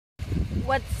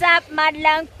What's up,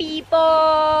 madlang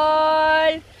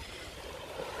people?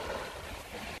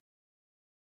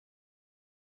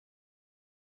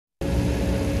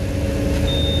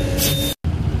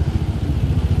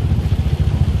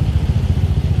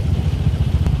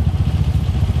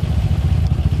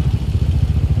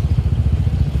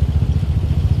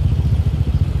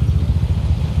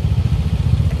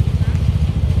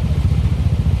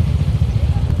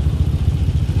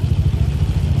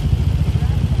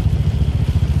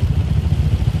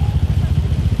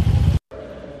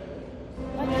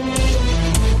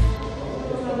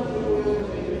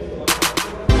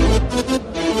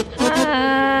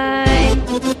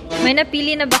 May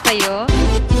napili na ba kayo?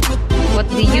 What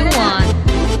do you want?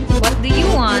 What do you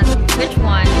want? Which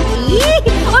one?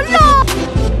 Oh no!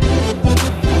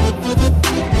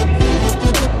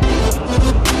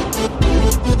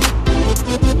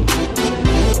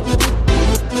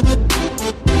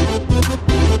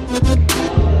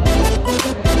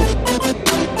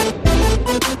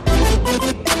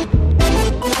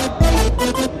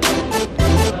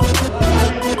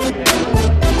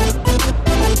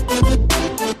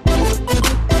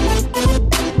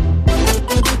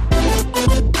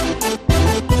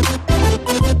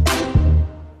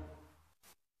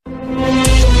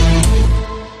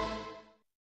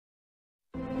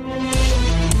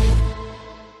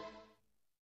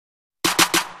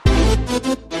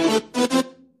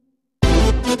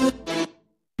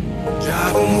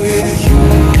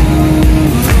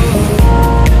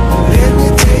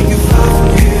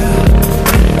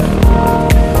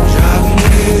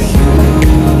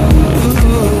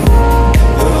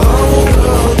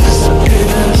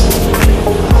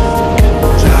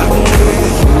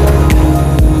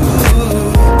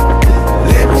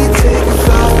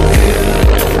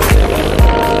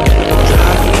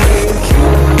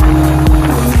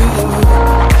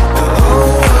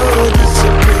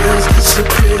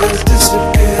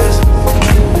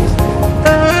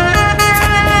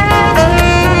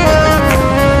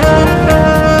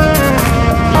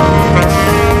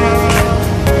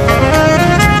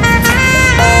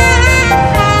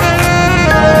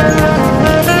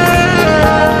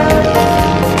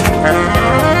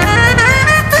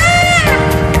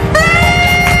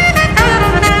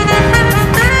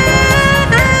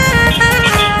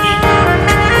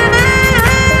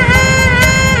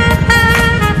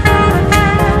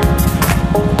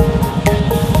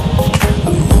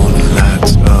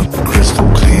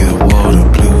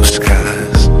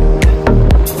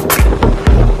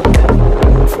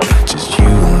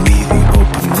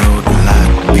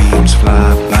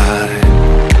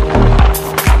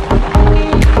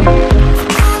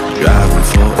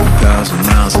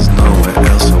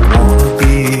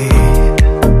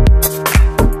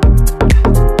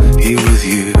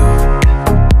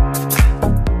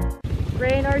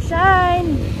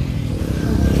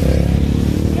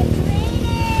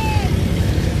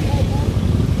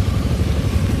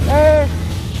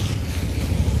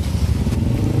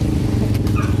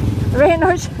 Rain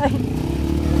or shine.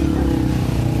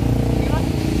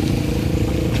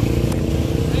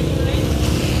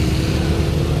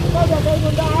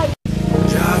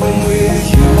 Driving with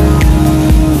you.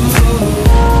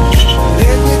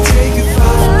 Let me take you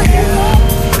far from here.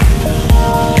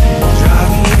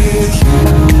 Driving with you.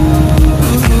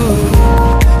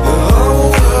 The whole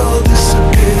world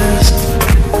disappears.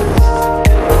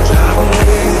 Driving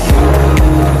with you.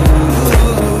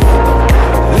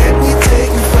 Let me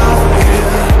take you far from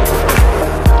here.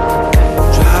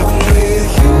 Driving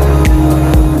with you.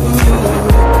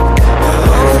 The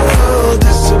whole world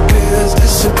disappears,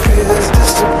 disappears,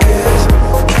 disappears.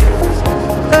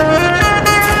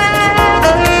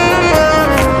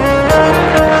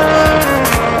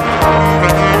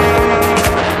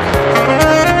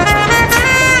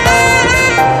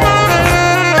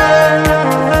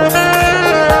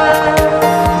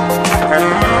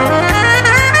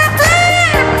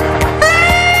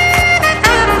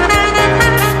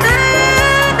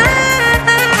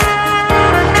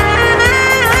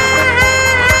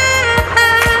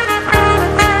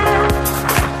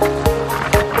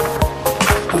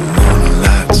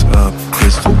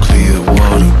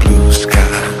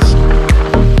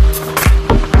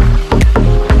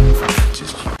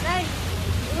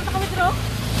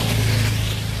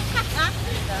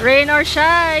 Rain or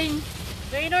shine.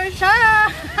 Rain or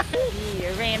shine!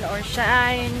 Rain or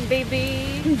shine,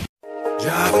 baby.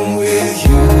 Driving with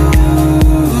you.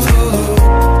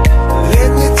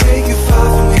 Let me take you far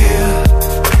from here.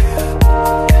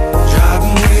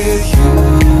 Driving with you.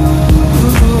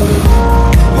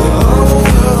 The whole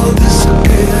world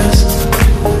disappears.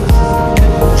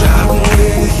 Driving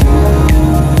with you.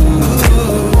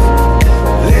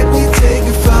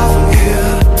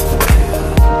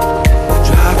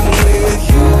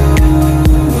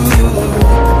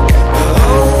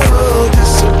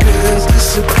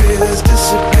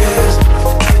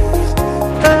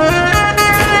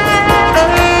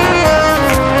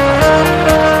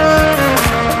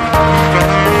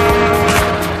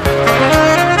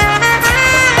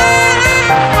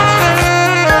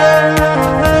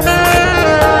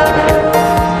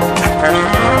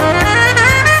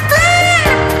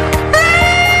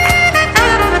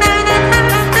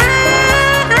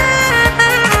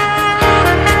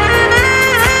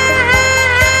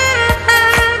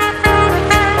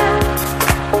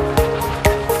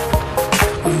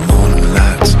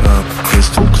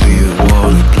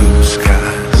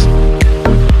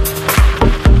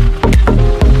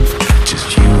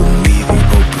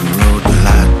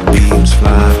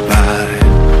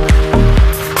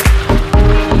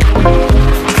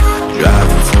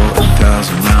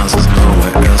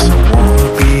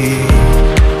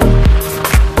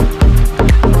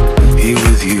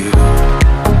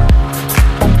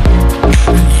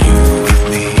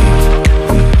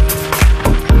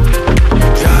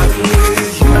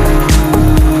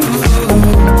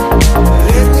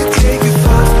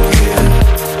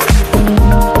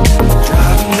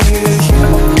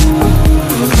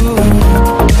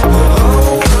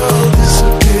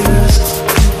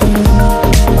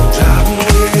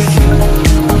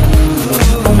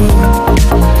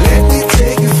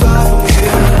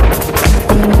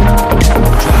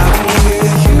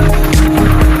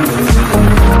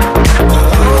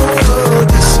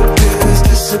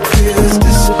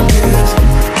 disappears.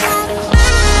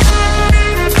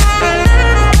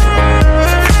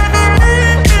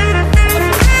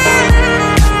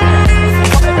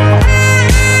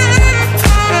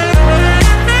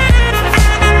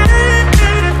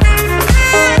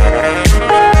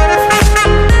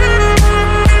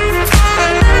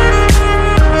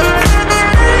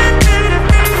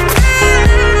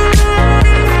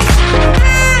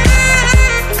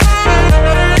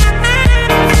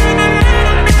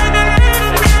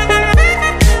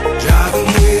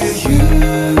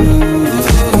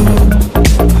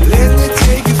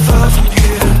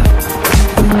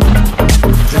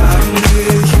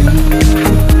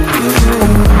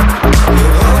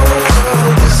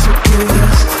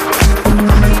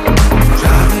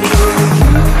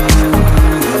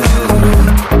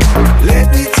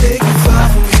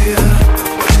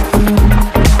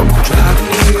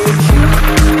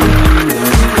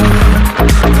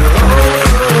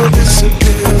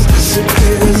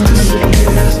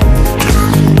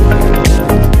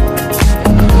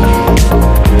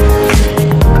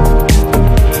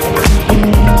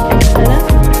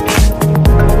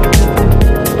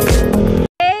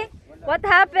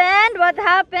 What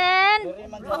happened?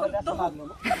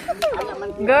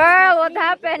 Girl, what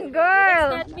happened,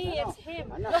 girl? It's not me, it's him.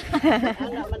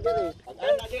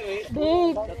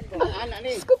 Babe,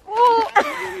 Diyos po.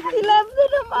 Hilab na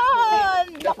naman.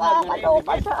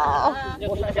 Nakakaloka siya.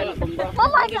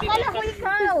 Mama, nakala ko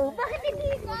ikaw. Bakit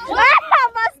hindi ikaw?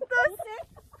 Bastos eh.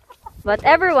 But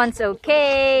everyone's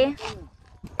okay.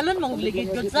 Alon mong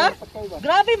ligid good sa?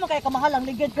 Grabe mo kay kamahal ang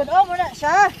ligid good. Oh, muna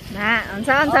siya. Na,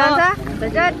 unsa?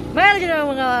 Sajad. Mayroon din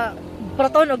mga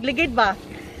proton og ligid ba?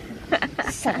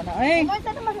 Sana eh.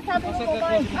 Ano masasabi mo ko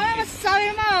ba? Ah,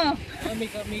 masasabi mo.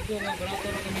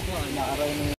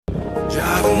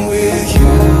 Driving with you.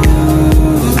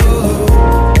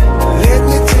 Let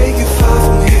me take you far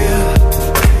from here.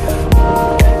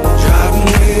 Driving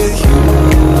with you.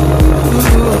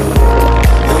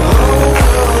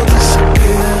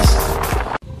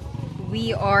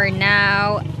 We are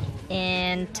now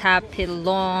in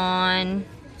Tapilon.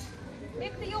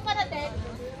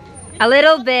 A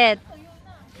little bit.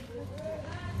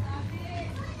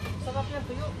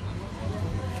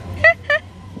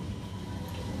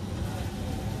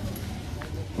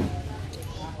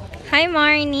 Hi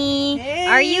Marnie. Hey,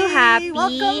 Are you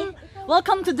happy?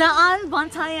 Welcome to Daan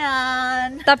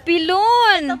Bantayan.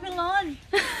 Tapilon. Tapilon.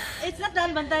 It's not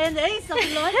Daan Bantayan, it's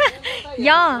Tapilon.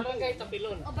 Yeah.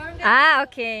 Ah,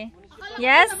 okay.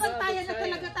 Yes. Bantayan na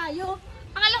talaga tayo.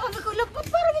 Akala ko makulap ko,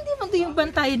 parang hindi man ito yung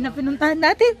Bantayan na pinuntahan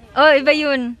natin. Oh, iba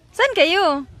yun. Saan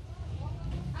kayo?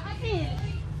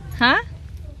 Ha?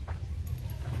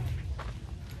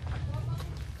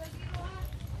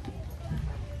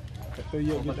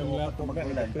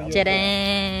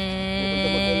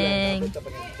 Tadang!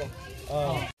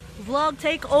 Vlog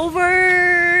takeover.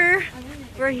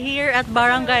 We're here at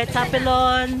Barangay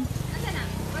Tapilon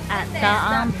at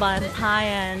Daan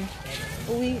Bantayan.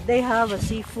 They have a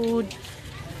seafood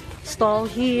stall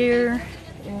here.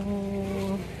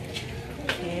 Oh,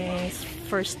 it's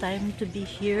first time to be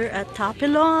here at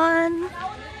Tapilon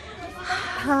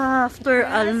after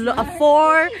a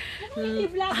 4-hour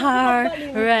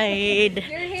ride.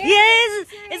 Yes,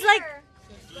 it's like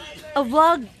a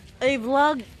vlog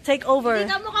takeover.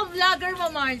 Hindi ka mukhang vlogger mo,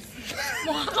 Mars.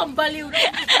 Mukha kang baliw.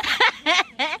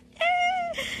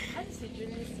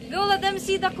 Go, let them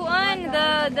see the kuan,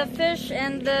 the fish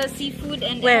and the seafood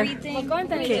and Where? everything.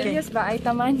 Okay. ba? Ay,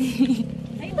 tamani.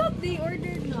 I thought they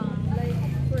ordered na, like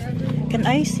forever. Can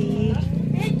I see?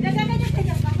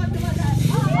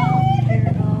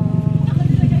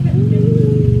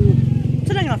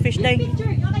 Ito lang yung fish day.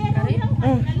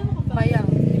 Bayang.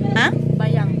 Ha?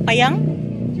 Bayang. Payang?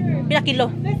 Pila kilo?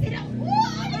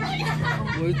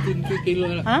 150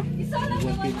 kilo na. Ha?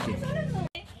 150.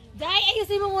 Dai,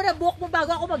 ayusin mo muna buhok mo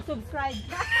bago ako mag-subscribe.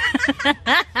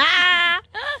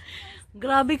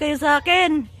 Grabe kayo sa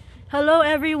akin. Hello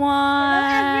everyone.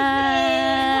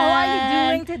 How are you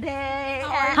doing today?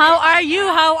 How are you?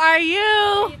 How are you?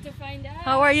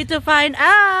 How are you to find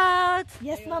out?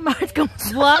 Yes, Mama.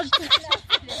 Vlog.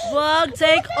 Vlog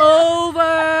take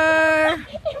over.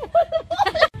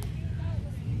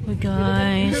 Oh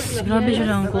guys, grabe siya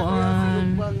lang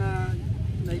kuan.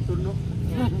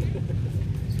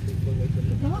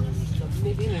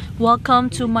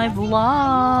 Welcome to my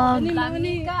vlog.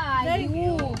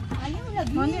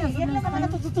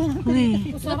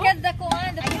 Uy, Look at the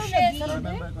kuan, the fishes.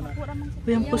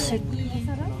 yung pusit.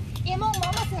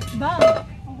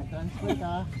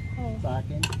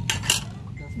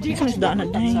 Usang isda na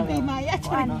day. Kay Maya.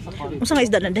 Usang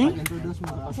isda na day.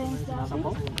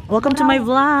 Welcome to my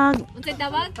vlog. Unsay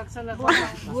tawag?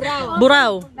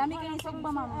 Buraw. Dami kayong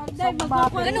sugba, mama.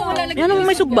 Ano wala lagi? Yan ang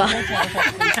may sugba.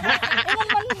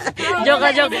 Joke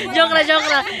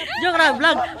ra,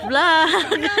 vlog.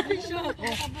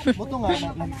 Buto nga,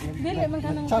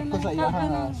 chat ko sa iya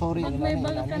ha. Sorry. May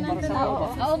balat ka na.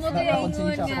 Oo mo to yung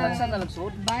ingon nga.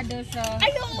 Bado sa...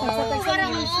 Ayun!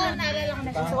 Parang naalala ko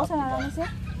na siya. So, saan naalala siya?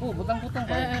 Oh, butang-butang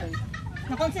pa.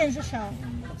 Nakonsensya siya.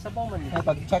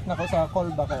 Pag-check na ko sa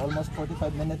callback, almost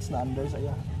 45 minutes na under sa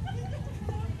iya.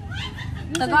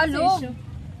 Tagalog.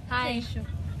 Hi.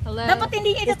 Hello. Dapat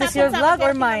hindi Is niya this your vlog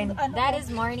or mine? That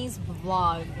is Marnie's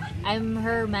vlog. I'm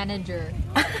her manager.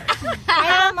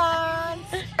 Her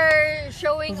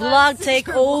showing Vlog us. take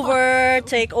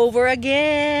over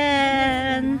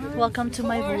again. Welcome to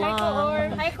my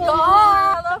vlog. Hi, Kor! Cor!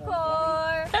 Hello,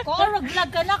 Kor! Cor, mag-vlog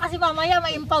ka na kasi mamaya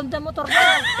may impound na motor ka.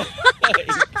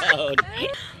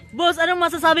 Boss, anong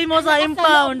masasabi mo sa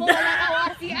impound? Wala ka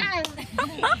wartian.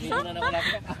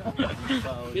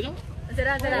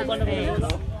 Sira.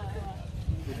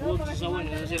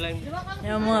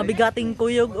 Yung mga bigating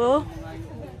kuyog, oh.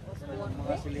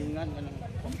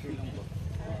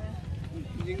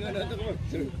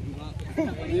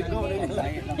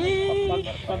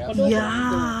 Yes.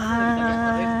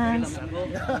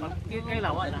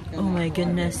 Oh my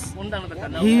goodness.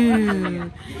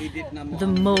 The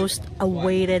most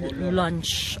awaited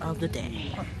lunch of the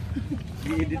day.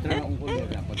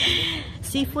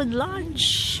 Seafood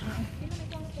lunch.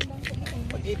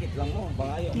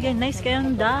 Okay, nice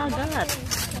kayong dagat.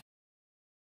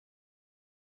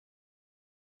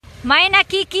 May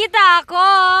nakikita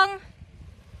akong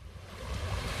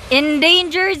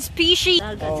endangered species.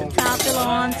 Dagat sa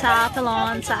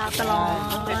Tapilon.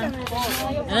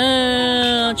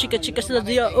 Chika sila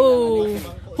diya. Oh.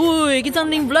 Huy, kinsa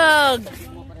maning vlog.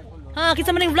 Ha,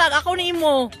 kinsa maning vlog? Ako ni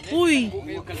imo. Huy.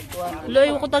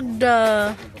 Layo ko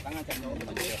tagda.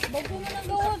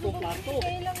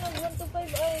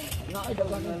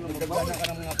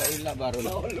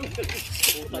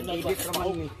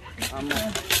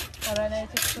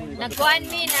 Nagkuhan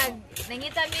mi,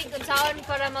 nangita mi kung saan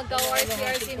para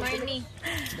magka-RCR si Marnie.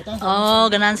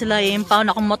 Oh, ganan sila i-impound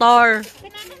akong motor.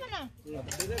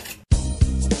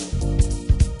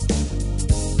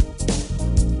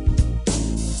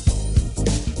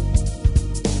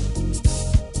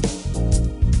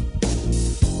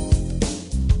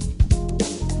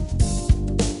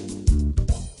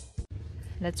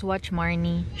 Let's watch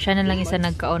Marnie. Siya na lang isa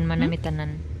nagkaon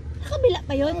manamitanan. Kabila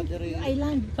pa yun, yung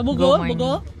island. Sa Go, Marnie.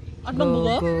 Bugo? At bang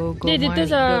Bugo? Go, Di, dito Marnie.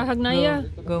 sa Hagnaya.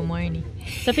 Go, Marnie.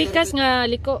 Sa pikas nga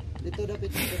liko. Dito dapat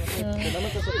naman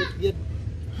sa pitgid.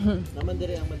 Naman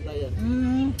diri ang bantayan.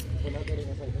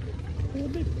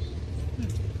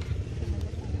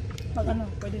 Pag ano,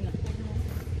 pwede na.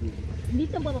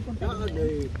 Dito ba papunta?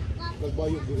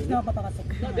 Nagbayog diri. Napapakasok.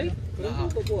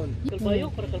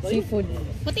 Seafood.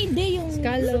 Pati hindi yung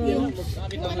Scallop. yung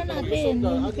ano natin,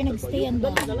 yung pinag-stayan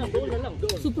ba?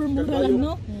 Super mura lang,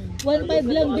 no? 1.5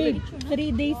 lang, babe.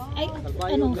 3 days, ay,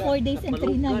 4 days and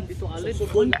 3 nights.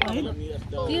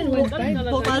 Yun,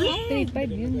 1.5. Total?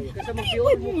 3.5 yun.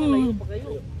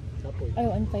 Ay,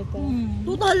 1.5 pa.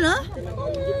 Total na?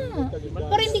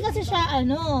 Pero hindi kasi siya,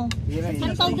 ano,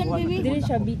 ang tawag doon, baby? Dili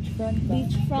siya beachfront ba?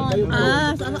 Beachfront.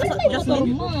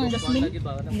 Jasmine? Jasmine?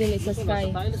 Dili sa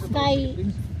sky. Sky,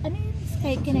 ano yung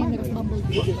Sky Canary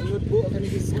Bumblebee?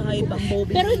 Sky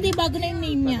Bumblebee. Pero hindi, bago na yung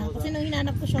name niya. Kasi nung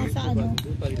hinanap ko siya sa ano,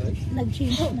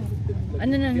 nag-change na.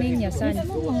 Ano nang name niya? San?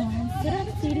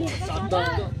 Grabe, serious.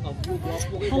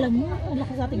 Alam mo, wala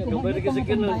ka sa ating kumabit kung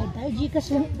magbayad tayo. Gcash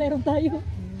lang, meron tayo.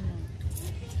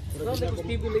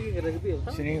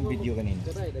 Sino yung video kanina?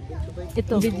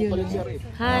 Ito. Video lang.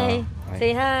 Hi.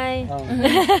 Say hi.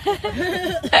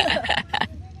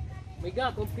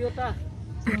 Miga, computer.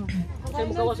 Saan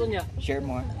mo kawason niya? Share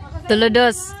mo nga.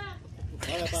 Tuludos.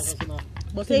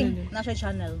 Bossing, nasa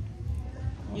channel.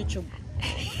 YouTube.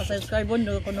 Pa-subscribe mo,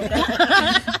 no? Kuno ka.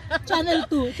 Channel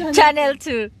 2. Channel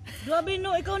 2. Grabe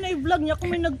no, ikaw na i-vlog niya kung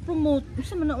may nag-promote.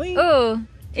 Gusto mo na, uy. Oh,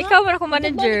 ikaw man ako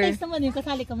manager. Monetize naman yun,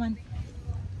 kasali ka man.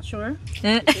 Sure?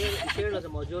 Share lang sa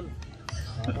module.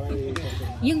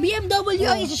 Yung BMW,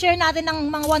 i-share natin ng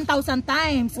mga 1,000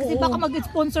 times. Kasi baka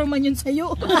mag-sponsor man yun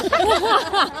sa'yo.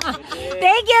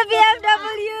 Thank you,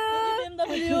 BMW!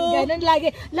 BMW! Ganun lagi.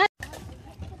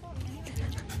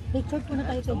 Record po na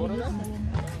tayo sa video.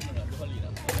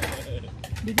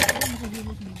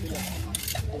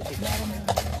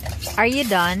 Are you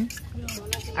done?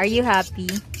 Are you happy?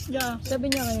 Yeah.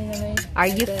 Sabi niya kanina na Are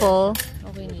you full?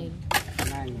 okay na yun.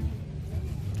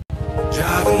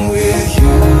 Driving with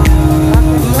you.